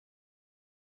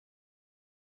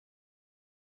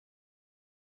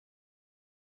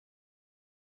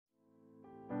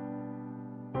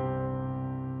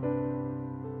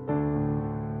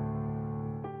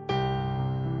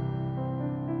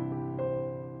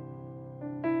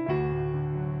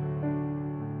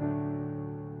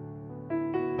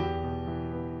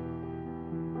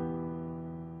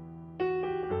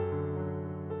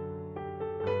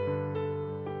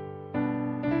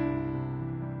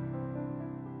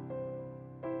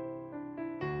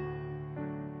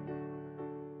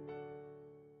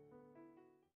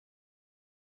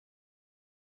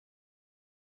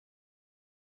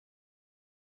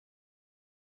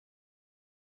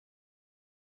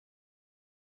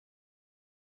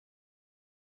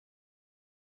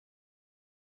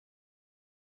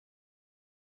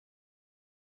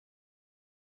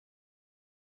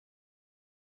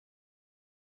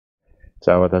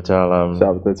Shabbat Shalom.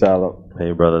 Shabbat Shalom.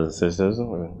 Hey, brothers and sisters.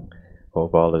 We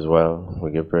hope all is well.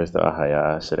 We give praise to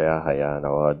Ahaya, Ashrei Ahaya, and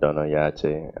our Adonai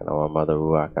Yache, and our mother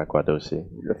Ruwacha, Kwadoshi.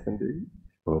 Yes, indeed.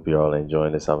 We hope you all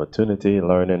enjoying this opportunity,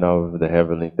 learning of the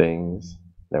heavenly things,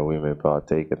 that we may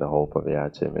partake in the hope of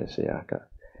Yache Mashiach.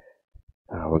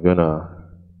 We're going to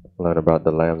learn about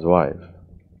the Lamb's wife,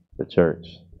 the church,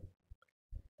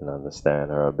 and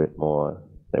understand her a bit more,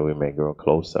 that we may grow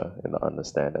closer in the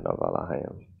understanding of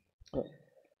Elohim.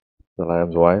 The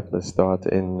Lamb's wife, let's start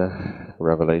in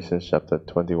Revelation chapter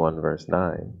 21, verse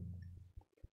 9.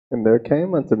 And there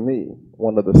came unto me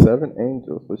one of the seven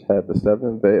angels which had the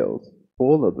seven vials,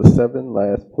 full of the seven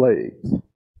last plagues,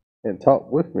 and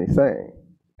talked with me, saying,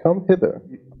 Come hither,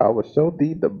 I will show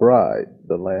thee the bride,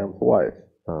 the Lamb's wife.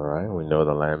 All right, we know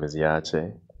the Lamb is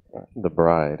Yache. The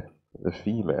bride, the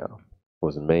female,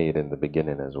 was made in the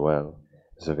beginning as well.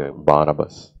 So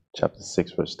Barnabas, chapter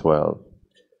 6, verse 12.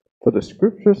 For the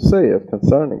scripture saith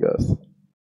concerning us,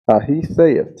 how he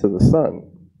saith to the Son,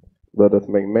 Let us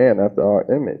make man after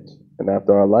our image, and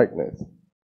after our likeness,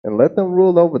 and let them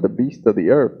rule over the beasts of the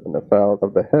earth, and the fowls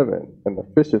of the heaven, and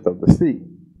the fishes of the sea.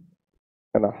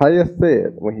 And Ahiah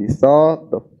said, when he saw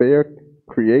the fair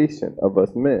creation of us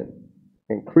men,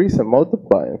 increase and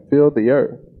multiply and fill the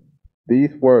earth,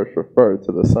 these words refer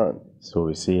to the Son. So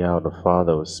we see how the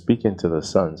Father was speaking to the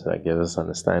Son. So that gives us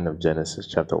understanding of Genesis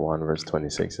chapter 1, verse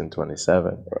 26 and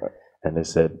 27. Right. And it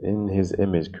said, in his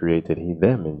image created he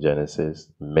them in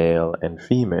Genesis, male and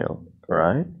female.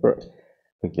 Right? Right.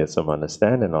 We get some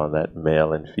understanding on that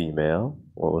male and female,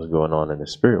 what was going on in the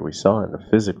spirit. We saw in the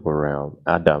physical realm,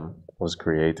 Adam was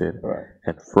created, Right.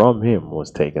 and from him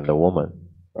was taken the woman,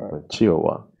 Right.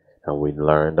 Chihuahua. And we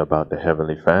learned about the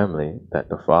heavenly family, that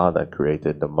the Father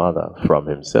created the mother from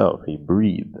himself. He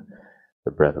breathed the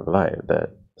breath of life,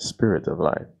 that spirit of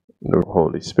life, the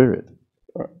Holy Spirit.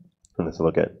 Right. And let's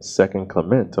look at 2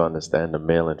 Clement to understand the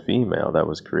male and female that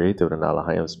was created when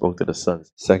Elohim spoke to the Son.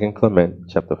 2 Clement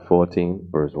chapter 14,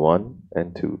 verse 1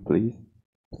 and 2, please.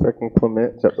 2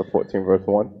 Clement chapter 14, verse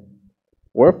 1.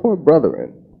 Wherefore,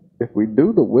 brethren, if we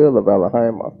do the will of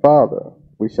Elohim our Father,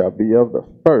 we shall be of the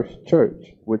first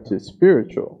church, which is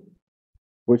spiritual,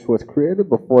 which was created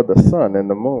before the sun and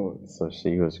the moon. So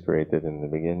she was created in the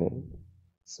beginning.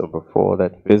 So before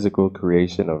that physical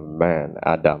creation of man,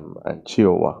 Adam, and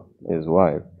Chihuahua, his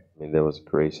wife, there was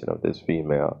creation of this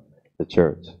female, the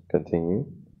church. Continue.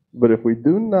 But if we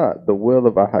do not the will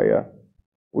of Ahiah,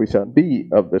 we shall be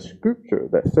of the scripture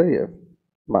that saith,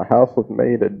 My house was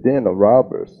made a den of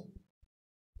robbers.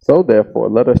 So therefore,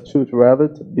 let us choose rather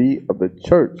to be of the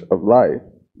church of life,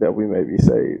 that we may be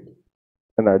saved.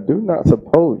 And I do not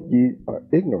suppose ye are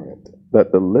ignorant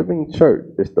that the living church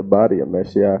is the body of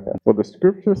Mashiach. For the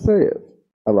scripture saith,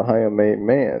 Elohim made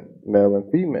man, male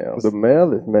and female. The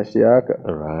male is Mashiach,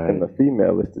 Right. and the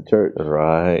female is the church.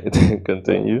 Right.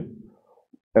 Continue.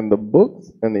 And the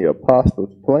books and the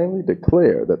apostles plainly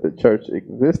declare that the church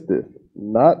existeth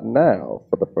not now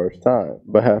for the first time,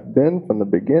 but hath been from the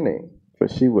beginning, for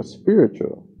she was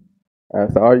spiritual,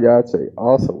 as our Yache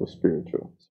also was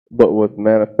spiritual, but was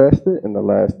manifested in the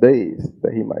last days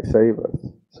that he might save us.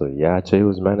 So Yache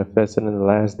was manifested in the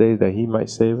last days that he might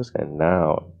save us, and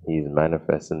now he's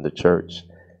manifesting the church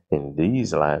in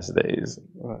these last days,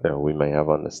 that we may have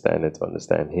understanding to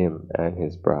understand him and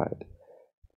his bride.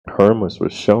 Hermas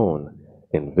was shown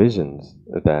in visions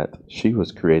that she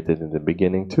was created in the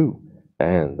beginning too,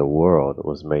 and the world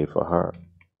was made for her.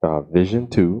 Vision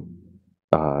 2,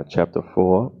 chapter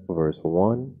 4, verse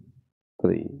 1,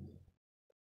 please.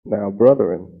 Now,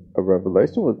 brethren, a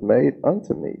revelation was made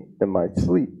unto me in my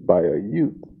sleep by a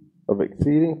youth of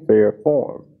exceeding fair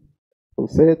form, who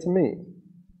said to me,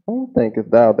 Whom thinkest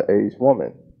thou the aged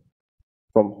woman,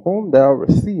 from whom thou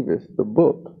receivest the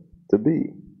book to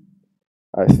be?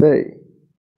 I say,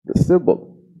 the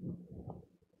Sibyl.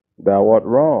 Thou art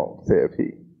wrong, saith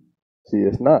he. She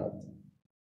is not.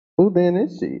 Who then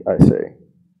is she? I say.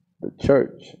 The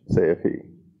church, saith he.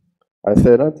 I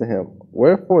said unto him,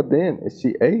 Wherefore then is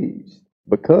she aged?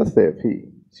 Because, saith he,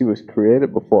 she was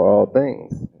created before all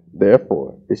things.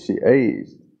 Therefore is she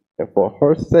aged, and for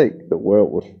her sake the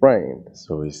world was framed.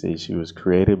 So we see she was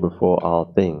created before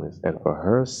all things, and for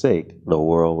her sake the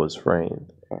world was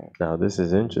framed. Now this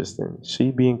is interesting.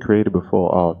 She being created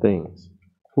before all things.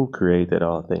 Who created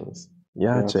all things?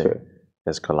 Yache,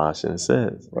 as Colossians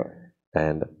says. Right.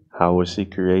 And how was she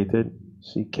created?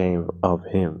 She came of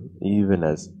him, even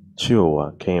as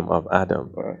Chihuahua came of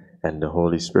Adam, Right. and the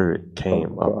Holy Spirit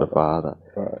came of the Father.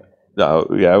 Right. Now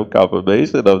we have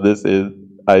confirmation of this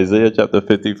in Isaiah chapter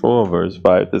 54, verse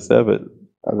 5 to 7.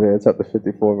 Isaiah chapter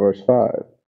 54, verse 5.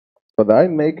 For thy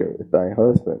maker is thy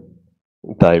husband,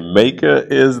 Thy maker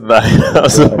is thy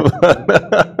husband.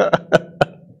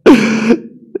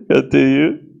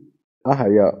 Continue.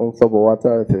 Ahaya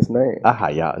Unsabawata is his name.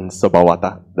 Ahaya and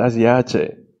Sabawata. That's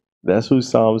Yache. That's who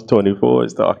Psalms 24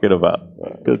 is talking about.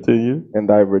 Continue. And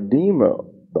thy Redeemer,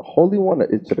 the Holy One of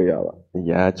Israel.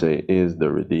 Yache is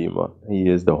the Redeemer. He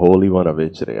is the Holy One of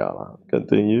Israel.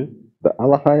 Continue. The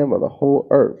Elohim of the whole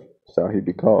earth shall he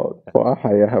be called. For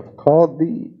Ahaya have called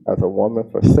thee as a woman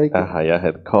forsaken. Ahaya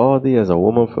had called thee as a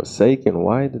woman forsaken.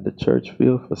 Why did the church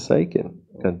feel forsaken?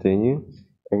 Continue.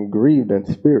 And grieved in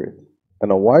spirit, and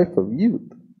a wife of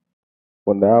youth,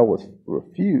 when thou wast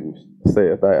refused,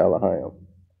 saith thy Elohim.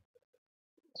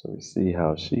 So we see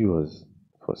how she was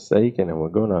forsaken, and we're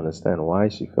going to understand why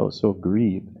she felt so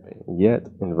grieved. Yet,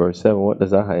 in verse 7, what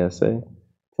does Ahaya say?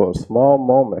 For a small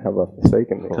moment have I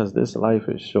forsaken thee. Because this life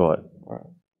is short. Right.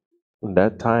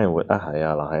 That time with Ahaya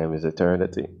Elohim is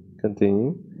eternity.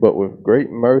 Continue. But with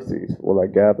great mercies will I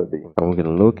gather thee. And we're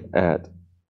going to look at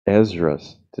Ezra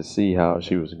to see how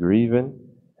she was grieving,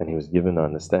 and he was given an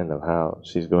understanding of how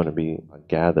she's going to be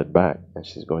gathered back, and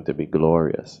she's going to be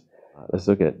glorious. Let's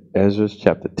look at Ezra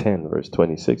chapter 10, verse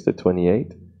 26 to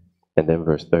 28, and then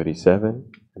verse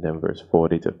 37, and then verse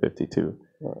 40 to 52.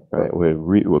 Right,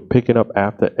 we're picking up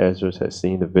after Ezra has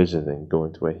seen the visions and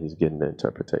going to where he's getting the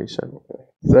interpretation.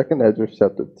 Second Ezra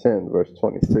chapter 10, verse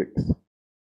 26.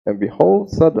 And behold,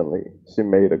 suddenly she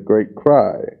made a great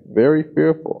cry, very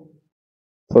fearful,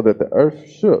 so that the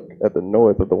earth shook at the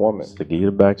noise of the woman. To give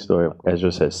you the backstory,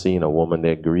 Ezra has seen a woman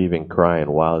there grieving, crying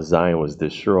while Zion was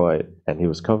destroyed. And he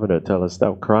was coming to tell her,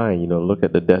 stop crying, look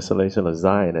at the desolation of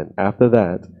Zion. And after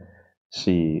that,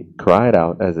 she cried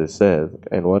out, as it says.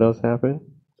 And what else happened?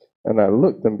 And I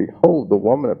looked, and behold, the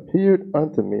woman appeared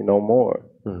unto me no more.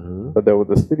 But there was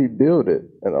a city builded,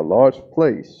 and a large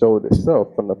place showed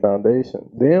itself from the foundation.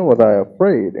 Then was I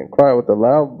afraid, and cried with a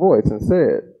loud voice, and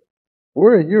said,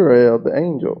 where is Uriel the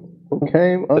angel, who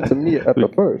came unto me at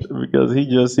the first? Because he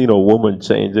just seen a woman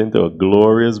change into a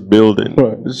glorious building.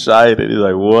 Right. Shining. He's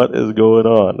like, what is going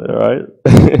on? All right.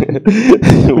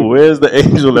 Where's the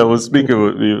angel that was speaking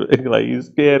with me? Like, he's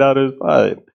scared out of his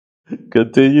mind.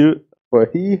 Continue. For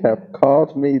he hath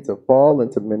caused me to fall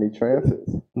into many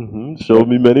trances. Showed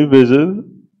me many visions.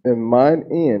 And mine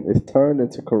end is turned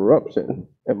into corruption,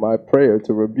 and my prayer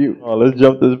to rebuke. Oh, let's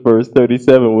jump to verse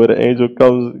 37, where the angel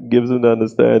comes, gives him the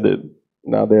understanding.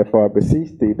 Now therefore I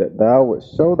beseech thee that thou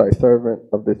wouldst show thy servant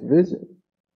of this vision.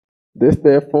 This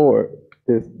therefore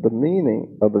is the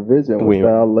meaning of the vision which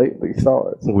thou lately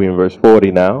sawest. We in verse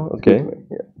 40 now, okay?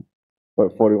 Yeah.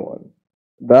 Verse 41.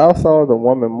 Thou sawest a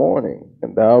woman mourning,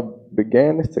 and thou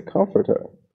beganest to comfort her.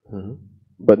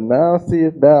 But now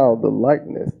seest thou the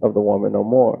likeness of the woman no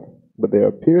more. But there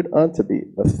appeared unto thee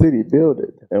a city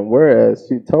builded. And whereas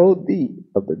she told thee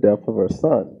of the death of her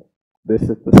son, this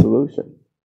is the solution.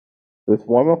 This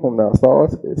woman whom thou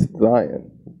sawest is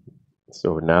Zion.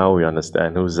 So now we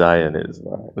understand who Zion is.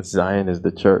 Right. Zion is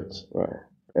the church. Right.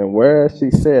 And whereas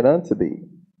she said unto thee,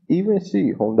 even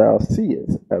she whom thou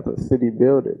seest as a city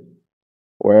builded.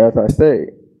 Whereas I say,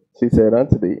 she said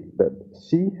unto thee that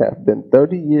she hath been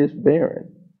 30 years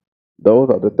barren. Those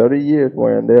are the 30 years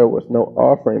wherein there was no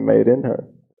offering made in her.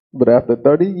 But after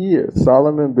 30 years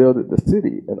Solomon builded the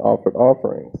city and offered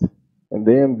offerings, and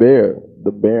then bare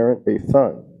the barren a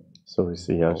son. So we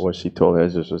see how what she told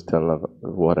Ezra was telling of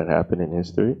what had happened in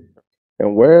history.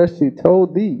 And whereas she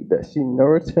told thee that she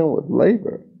nourished him with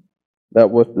labor, that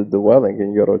was the dwelling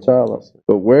in Yerusalem.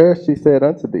 But whereas she said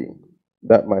unto thee,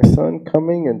 that my son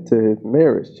coming into his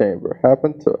marriage chamber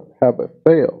happened to have a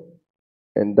fail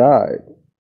and died,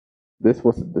 this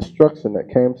was the destruction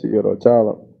that came to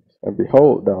Yerusalem. And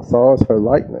behold, thou sawest her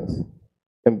likeness.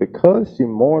 And because she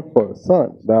mourned for a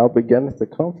son, thou beganest to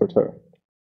comfort her.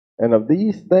 And of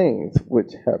these things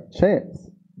which have chanced,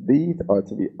 these are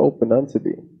to be opened unto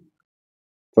thee.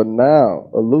 For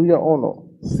now, Alleluia Ono,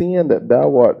 seeing that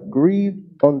thou art grieved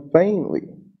unfeignedly,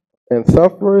 and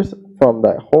sufferest from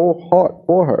thy whole heart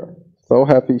for her, so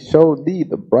hath he showed thee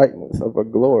the brightness of her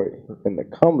glory, and the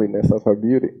comeliness of her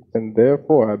beauty. And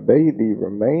therefore I bade thee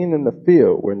remain in the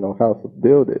field where no house was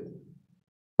builded,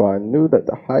 for I knew that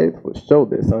the height would show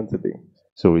this unto thee.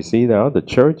 So we see now the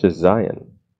church is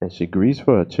Zion, and she grieves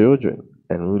for her children.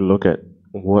 And we look at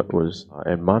what was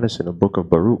admonished in the book of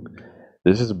Baruch.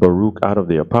 This is Baruch out of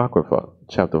the Apocrypha,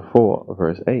 chapter 4,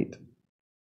 verse 8.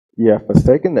 Ye have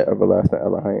forsaken the everlasting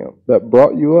Elohim that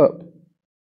brought you up,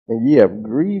 and ye have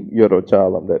grieved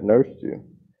Yerusalem that nursed you.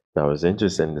 Now it's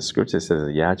interesting, the scripture says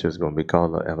that Yache is going to be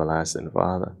called the everlasting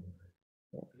Father.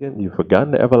 Again, you've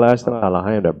forgotten the everlasting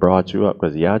Elohim that brought you up,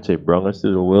 because Yache brought us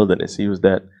through the wilderness. He was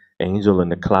that angel in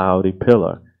the cloudy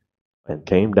pillar. and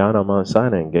came down on Mount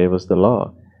Sinai and gave us the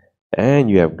law. And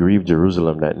you have grieved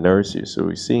Jerusalem that nursed you. So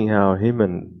we see how him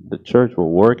and the church were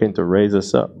working to raise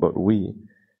us up, but we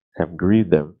have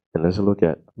grieved them. And let's look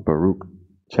at Baruch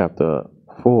chapter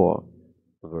 4,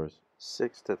 verse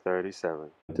 6 to 37,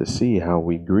 to see how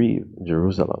we grieve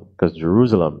Jerusalem. Because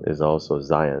Jerusalem is also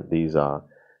Zion. These are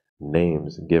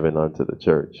names given unto the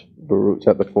church. Baruch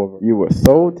chapter 4. You were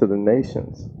sold to the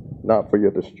nations, not for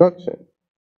your destruction,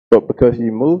 but because ye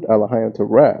moved Elohim to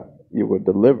wrath, you were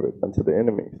delivered unto the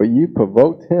enemy. For ye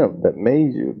provoked him that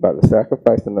made you by the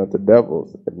sacrificing unto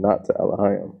devils, and not to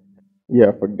Elohim. Ye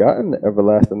have forgotten the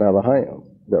everlasting Elohim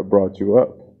that brought you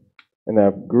up, and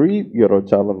have grieved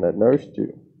Yerushalayim that nursed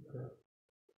you.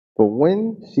 For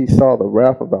when she saw the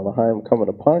wrath of Elohim coming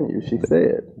upon you, she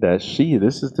said, That she,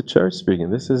 this is the church speaking,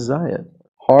 this is Zion.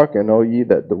 Hearken, O ye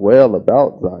that dwell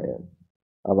about Zion,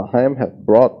 Elohim hath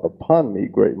brought upon me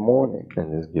great mourning.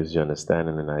 And this gives you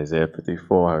understanding in Isaiah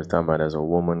 54, I was talking about as a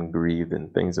woman grieved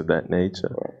and things of that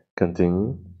nature. Right.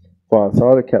 Continue. For I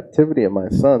saw the captivity of my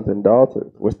sons and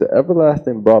daughters, which the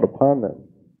everlasting brought upon them.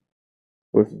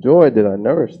 With joy did I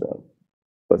nourish them,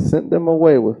 but sent them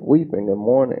away with weeping and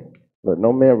mourning. Let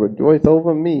no man rejoice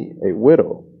over me, a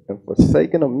widow, and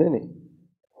forsaken of many,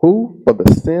 who for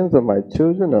the sins of my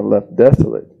children are left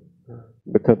desolate,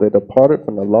 because they departed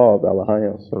from the law of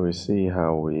Elohim. So we see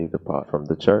how we depart from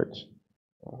the church,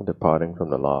 departing from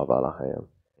the law of Elohim.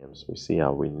 So we see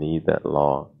how we need that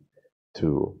law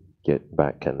to get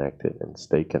back connected and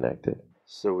stay connected.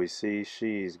 So we see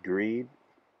she's grieved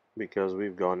because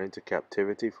we've gone into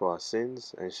captivity for our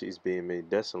sins, and she's being made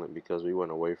desolate because we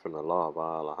went away from the law of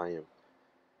our Elohim.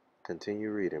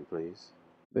 Continue reading, please.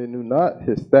 They knew not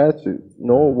his statutes,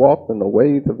 nor walked in the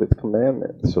ways of his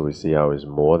commandments. So we see how it's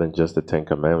more than just the 10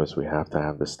 Commandments. We have to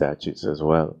have the statutes as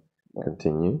well.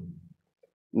 Continue.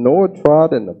 Nor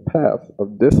trod in the path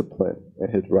of discipline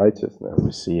in his righteousness.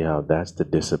 We see how that's the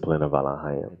discipline of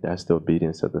Elohim. That's the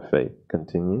obedience of the faith.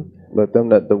 Continue. Let them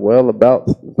that dwell about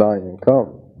Zion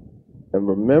come, and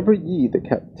remember ye the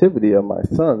captivity of my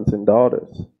sons and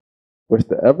daughters, which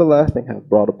the everlasting hath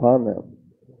brought upon them.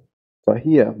 For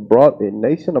he hath brought a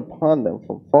nation upon them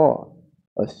from far,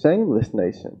 a shameless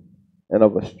nation, and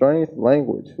of a strange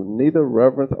language, who neither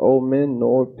reverence old men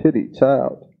nor pity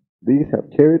child. These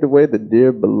have carried away the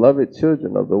dear beloved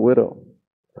children of the widow,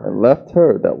 and left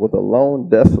her that was alone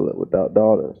desolate without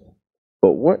daughters.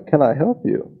 But what can I help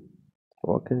you?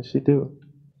 What can she do?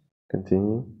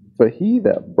 Continue. For he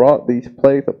that brought these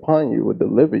plagues upon you will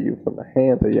deliver you from the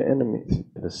hands of your enemies.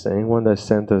 The same one that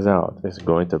sent us out is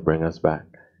going to bring us back.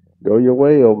 Go your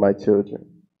way, O my children.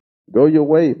 Go your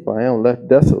way, for I am left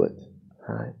desolate.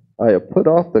 Right. I have put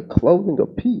off the clothing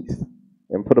of peace,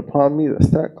 and put upon me the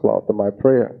sackcloth of my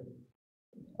prayer.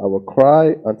 I will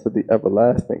cry unto the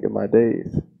everlasting in my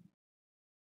days.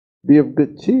 Be of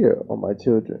good cheer, O my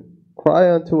children.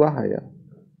 Cry unto Ahia,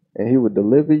 and he will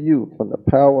deliver you from the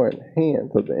power and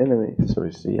hands of the enemy. So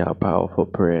we see how powerful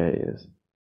prayer is.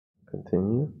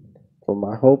 Continue. For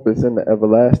my hope is in the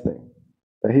everlasting,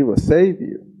 that he will save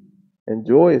you. And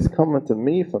joy is coming to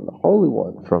me from the Holy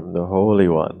One. From the Holy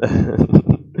One.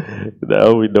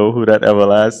 Now we know who that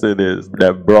everlasting is.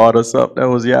 That brought us up. That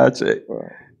was Yache.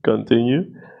 Right.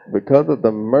 Continue. Because of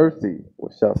the mercy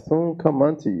which shall soon come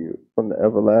unto you from the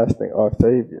everlasting our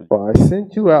Savior. For I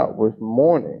sent you out with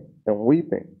mourning and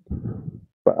weeping.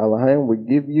 But Elohim will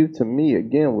give you to me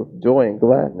again with joy and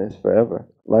gladness forever.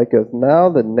 Like as now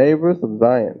the neighbors of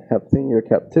Zion have seen your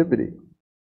captivity,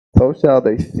 so shall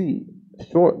they see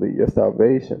shortly your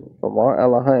salvation from our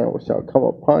Elohim, which shall come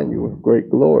upon you with great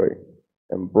glory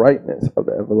and brightness of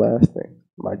the everlasting.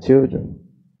 My children,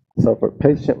 suffer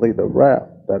patiently the wrath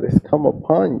that is come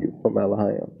upon you from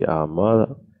Elohim. Our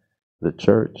mother, the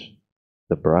church,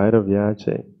 the bride of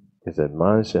Yache, is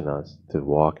admonishing us to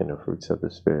walk in the fruits of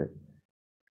the Spirit,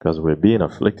 because we're being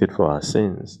afflicted for our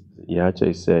sins.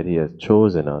 Yache said he has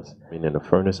chosen us in the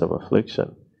furnace of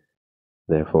affliction.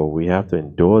 Therefore, we have to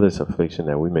endure this affliction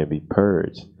that we may be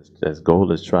purged. As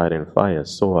gold is tried in fire,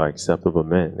 so are acceptable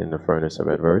men in the furnace of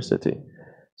adversity.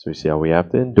 So we see how we have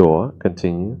to endure.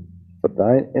 Continue. But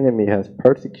thine enemy has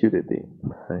persecuted thee.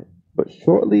 Right. But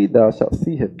shortly thou shalt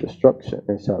see his destruction,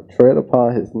 and shalt tread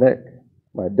upon his neck.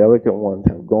 My delicate ones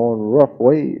have gone rough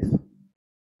ways,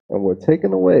 and were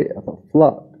taken away as a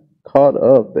flock caught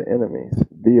of the enemies.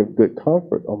 Be of good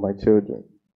comfort, O my children,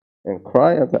 and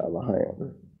cry unto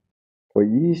Elohim. For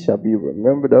ye shall be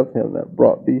remembered of him that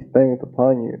brought these things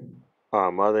upon you. Our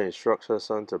mother instructs her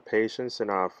son to patience in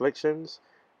our afflictions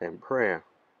and prayer.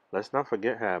 Let's not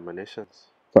forget her admonitions.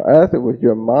 For as it was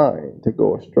your mind to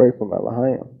go astray from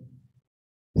Elohim,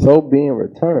 so being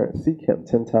returned, seek him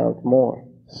 10 times more.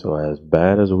 So as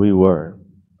bad as we were,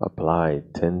 apply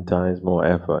 10 times more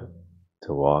effort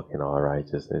to walk in all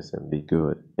righteousness and be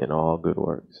good in all good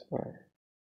works. Right.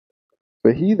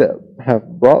 For he that hath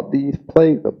brought these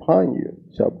plagues upon you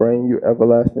shall bring you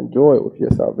everlasting joy with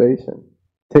your salvation.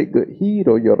 Take good heed,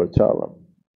 O Yerushalayim,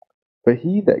 for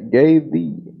he that gave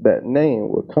thee that name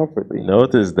will comfort thee.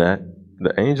 Notice that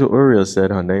the angel Uriel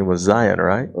said her name was Zion,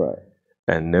 right? Right.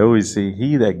 And now we see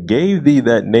he that gave thee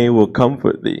that name will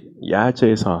comfort thee.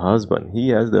 Yache is her husband. He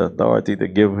has the authority to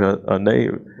give her a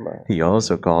name. Right. He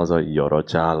also calls her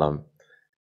Yerushalayim.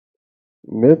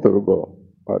 Miserable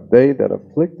are they that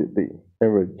afflicted thee,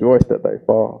 and rejoiced at thy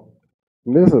fall.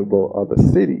 Miserable are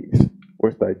the cities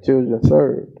which thy children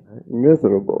served.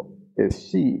 Miserable is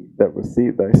she that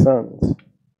received thy sons.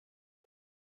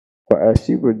 For as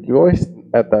she rejoiced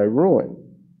at thy ruin,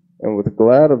 and was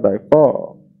glad of thy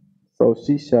fall, so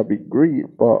she shall be grieved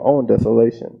for her own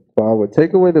desolation. For I will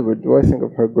take away the rejoicing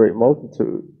of her great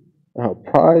multitude, and her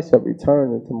pride shall be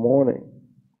turned into mourning.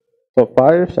 So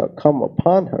fire shall come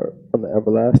upon her from the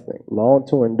everlasting, long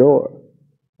to endure,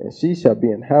 and she shall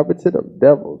be inhabited of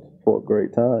devils for a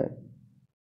great time.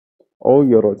 O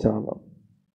Yerushalayim,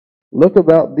 look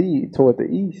about thee toward the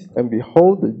east, and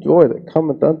behold the joy that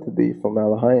cometh unto thee from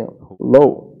Elohim.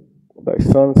 Lo, thy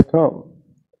sons come,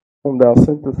 whom thou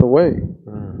sentest away.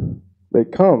 They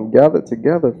come gathered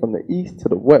together from the east to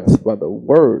the west by the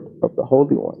word of the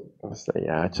Holy One. So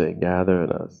Yache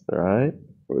gathered us, right?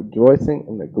 Rejoicing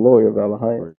in the glory of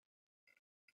Elohim.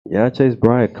 Yache's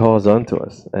bride calls unto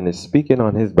us and is speaking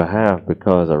on his behalf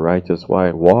because a righteous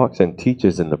wife walks and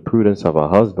teaches in the prudence of her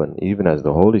husband, even as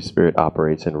the Holy Spirit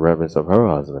operates in reverence of her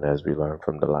husband, as we learned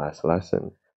from the last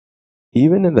lesson.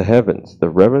 Even in the heavens, the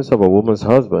reverence of a woman's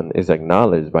husband is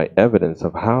acknowledged by evidence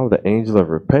of how the angel of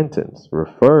repentance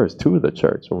refers to the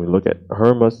church when we look at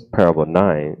Hermas parable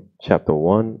 9, chapter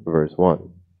 1, verse 1.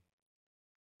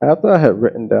 After I had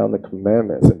written down the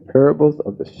commandments and parables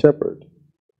of the shepherd,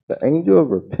 the angel of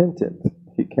repentance,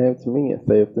 he came to me and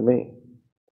saith to me,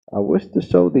 I wish to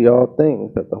show thee all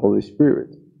things that the Holy Spirit,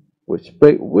 which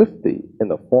spake with thee in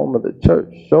the form of the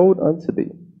church, showed unto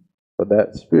thee. For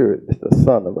that Spirit is the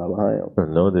Son of Elohim.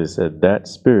 Notice that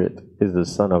Spirit is the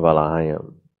Son of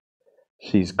Elohim.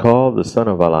 She's called the Son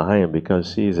of Elohim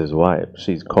because she is his wife.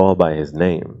 She's called by his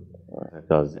name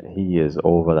because he is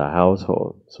over the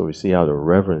household. So we see how the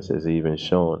reverence is even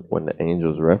shown when the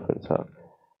angels reference her.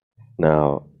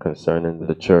 Now, concerning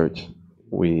the church,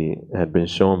 we had been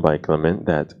shown by Clement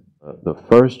that the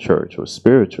first church was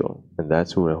spiritual, and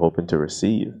that's who we're hoping to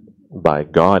receive by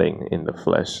guarding in the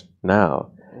flesh.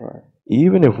 Now,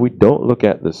 even if we don't look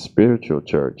at the spiritual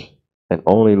church and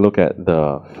only look at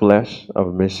the flesh of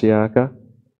Mashiach,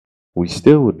 we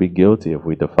still would be guilty if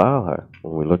we defile her.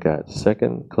 When we look at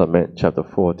 2 Clement chapter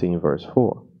 14, verse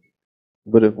 4.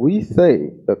 But if we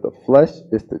say that the flesh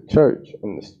is the church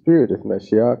and the spirit is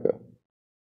Mashiach,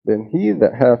 then he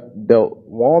that hath dealt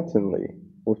wantonly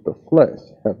with the flesh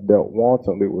hath dealt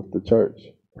wantonly with the church.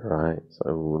 Right.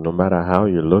 So no matter how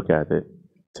you look at it,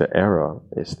 to error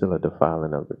is still a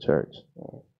defiling of the church.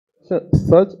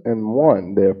 Such an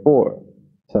one, therefore,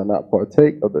 shall not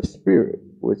partake of the spirit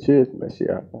which is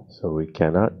Mashiach. So we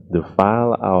cannot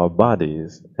defile our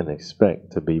bodies and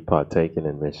expect to be partaking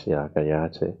in Mashiach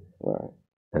Yache. Right.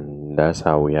 And that's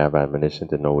how we have admonition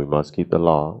to know we must keep the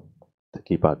law to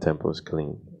keep our temples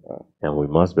clean. Right. And we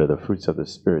must bear the fruits of the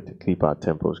Spirit to keep our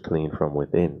temples clean from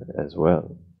within as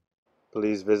well.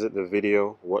 Please visit the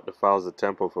video, What Defiles the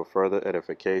Temple, for further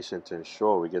edification to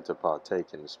ensure we get to partake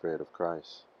in the Spirit of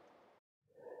Christ.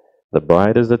 The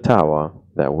bride is the tower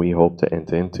that we hope to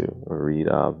enter into. We read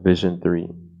Vision 3,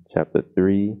 chapter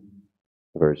 3,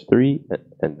 verse 3,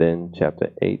 and then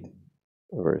chapter 8,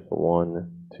 verse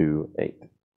 1 to 8.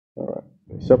 All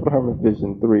right. Shepherd Herman's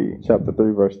Vision 3, chapter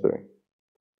 3, verse 3.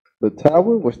 The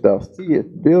tower which thou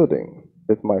seest building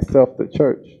is myself the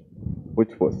church,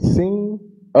 which was seen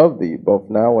of thee both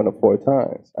now and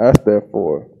aforetime. Ask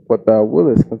therefore what thou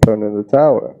willest concerning the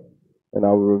tower, and I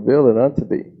will reveal it unto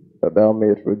thee, that thou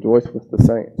mayest rejoice with the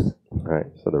saints. All right,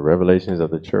 so the revelations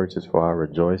of the church is for our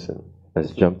rejoicing.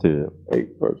 Let's jump to 8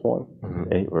 verse 1.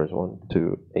 8 verse 1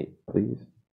 to 8, please.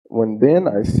 When then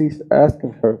I ceased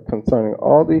asking her concerning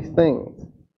all these things,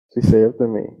 she saith to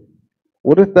me,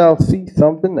 wouldst thou see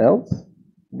something else?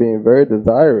 Being very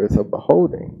desirous of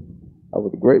beholding, I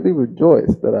would greatly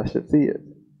rejoice that I should see it.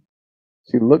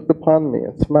 She looked upon me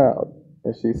and smiled,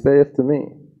 and she saith to me,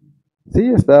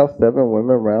 seest thou 7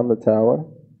 women round the tower?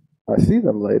 I see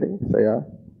them, lady, say I.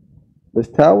 This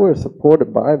tower is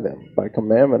supported by them by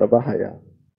commandment of Ahia.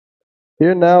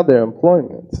 Hear now their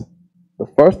employments. The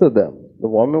first of them, the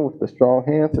woman with the strong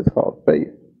hands, is called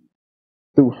Faith.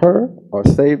 through her are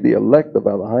saved the elect of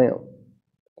Elohim.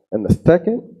 And the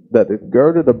second that is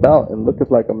girded about and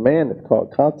looketh like a man is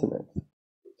called continence.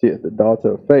 She is the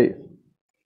daughter of faith.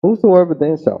 Whosoever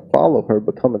then shall follow her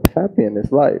becometh happy in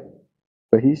his life,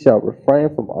 for he shall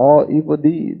refrain from all evil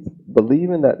deeds,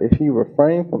 believing that if he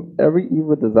refrain from every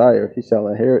evil desire, he shall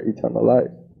inherit eternal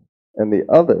life. And the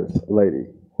others, lady,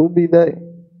 who be they?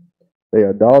 They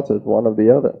are daughters one of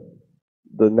the other.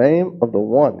 The name of the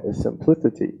one is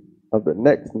simplicity, of the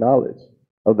next knowledge,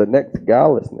 of the next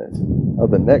guilelessness, of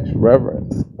the next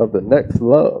reverence, of the next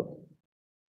love.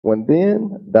 When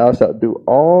then thou shalt do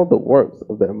all the works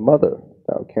of their mother,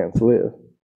 thou canst live.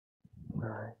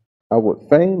 I would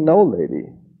fain know, lady,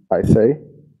 I say,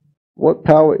 what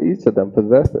power each of them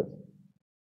possesseth.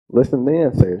 Listen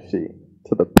then, saith she,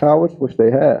 to the powers which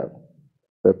they have.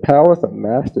 Their powers are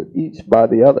mastered each by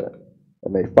the other,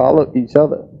 and they follow each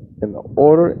other in the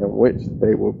order in which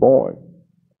they were born.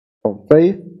 From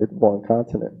faith is born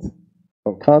continence,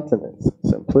 from continence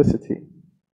simplicity,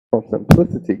 from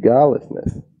simplicity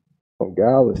guilelessness, from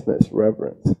guilelessness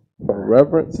reverence, from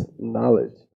reverence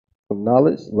knowledge, from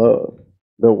knowledge love.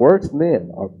 The works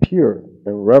then are pure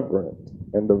and reverent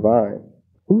and divine.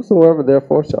 Whosoever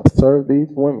therefore shall serve these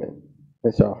women,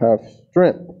 and shall have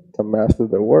strength to master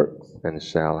their works. And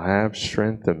shall have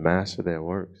strength to master their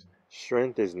works.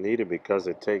 Strength is needed because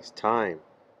it takes time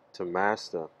to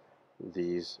master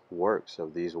these works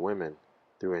of these women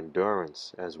through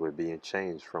endurance as we're being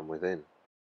changed from within.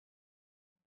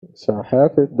 Shall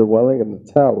have his dwelling in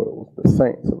the tower with the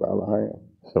saints of Elohim.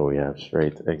 So we have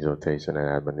straight exhortation and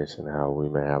admonition how we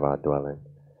may have our dwelling.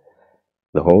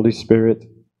 The Holy Spirit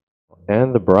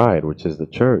and the bride, which is the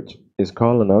church, is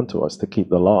calling unto us to keep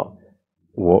the law.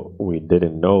 What we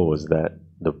didn't know was that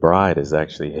the bride is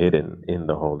actually hidden in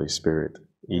the Holy Spirit,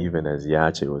 even as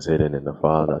Yache was hidden in the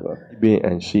Father.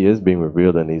 And she is being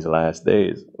revealed in these last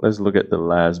days. Let's look at the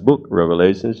last book,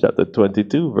 Revelation chapter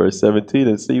 22, verse 17,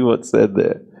 and see what's said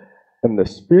there. And the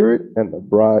Spirit and the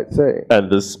bride say.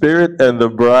 And the Spirit and the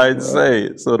bride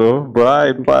say. So the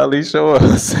bride finally show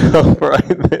herself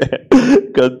right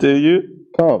there. Continue.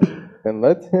 Come, and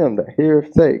let him that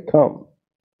heareth say, Come.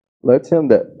 Let him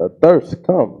that athirst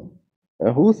come.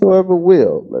 And whosoever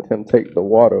will, let him take the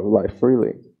water of life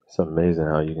freely. It's amazing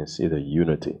how you can see the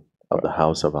unity of the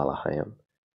house of Elohim.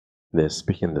 They're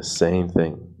speaking the same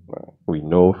thing. Right. We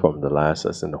know from the last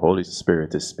lesson, the Holy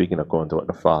Spirit is speaking according to what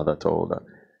the Father told her.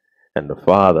 And the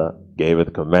Father gave it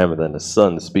the commandment, and the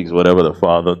Son speaks whatever the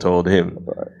Father told him.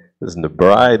 Right. Listen, the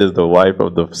bride is the wife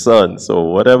of the Son, so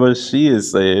whatever she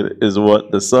is saying is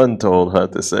what the Son told her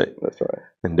to say. That's right.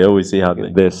 And there we see how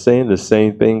they're saying the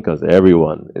same thing because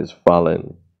everyone is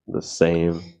following the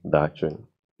same doctrine,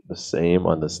 the same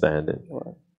understanding.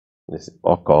 Right. It's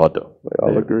okodo. They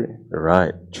all agree.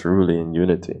 Right, truly in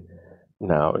unity.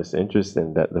 Now, it's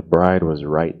interesting that the bride was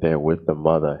right there with the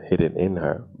mother, hidden in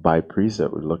her. By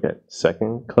precept, we look at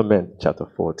 2 Clement chapter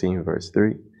 14, verse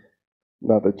 3.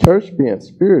 Now the church being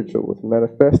spiritual was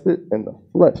manifested in the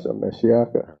flesh of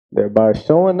Mashiach, thereby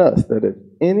showing us that if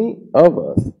any of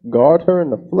us guard her in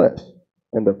the flesh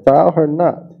and defile her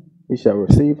not, he shall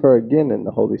receive her again in the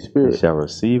Holy Spirit. He shall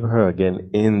receive her again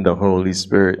in the Holy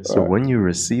Spirit. So Right. when you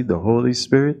receive the Holy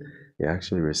Spirit, you're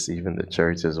actually receiving the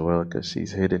church as well because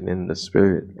she's hidden in the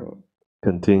Spirit.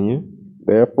 Continue.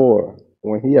 Therefore,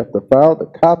 when he hath defiled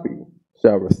the copy,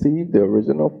 shall receive the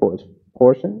original for his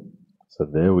portion. So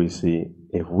there we see,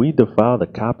 if we defile the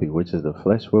copy, which is the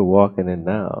flesh we're walking in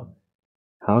now,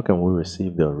 how can we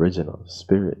receive the original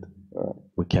Spirit? Right.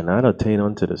 We cannot attain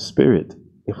unto the Spirit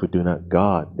if we do not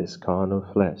guard this carnal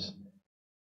flesh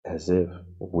as if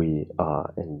we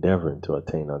are endeavoring to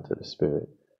attain unto the Spirit.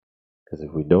 Because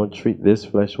if we don't treat this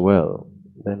flesh well,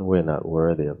 then we're not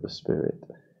worthy of the Spirit.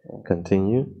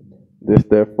 Continue. This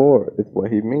therefore is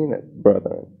what he meaneth,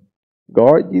 brethren.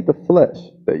 Guard ye the flesh,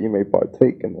 that ye may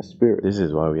partake in the Spirit. This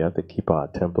is why we have to keep our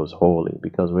temples holy,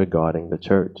 because we're guarding the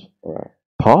church. Right.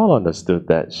 Paul understood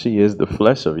that she is the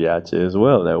flesh of Yache as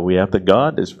well, that we have to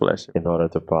guard this flesh in order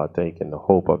to partake in the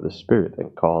hope of the Spirit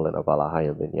and calling of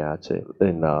Elohim in Yache.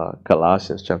 In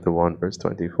Colossians chapter 1, verse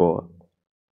 24.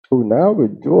 Who now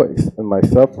rejoice in my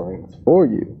sufferings for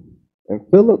you, and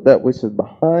fill up that which is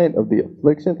behind of the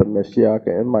afflictions of Mashiach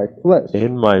in my flesh.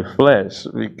 In my flesh,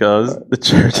 because the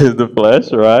church is the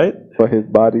flesh, right? For his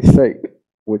body's sake,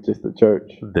 which is the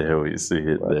church. There we see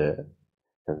it Right. there.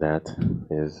 And that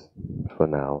is, for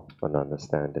now, an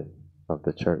understanding of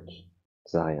the church.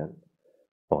 Zion,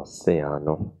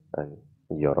 Oceano, and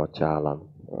Yorochalam.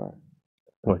 Right.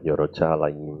 Or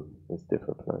Yorochalayim is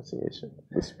different pronunciation.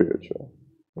 The spiritual.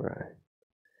 Right.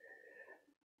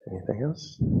 Anything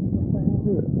else?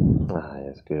 Good. Ah,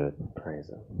 it's good. Praise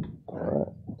him. All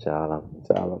right. Shalom.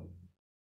 Shalom.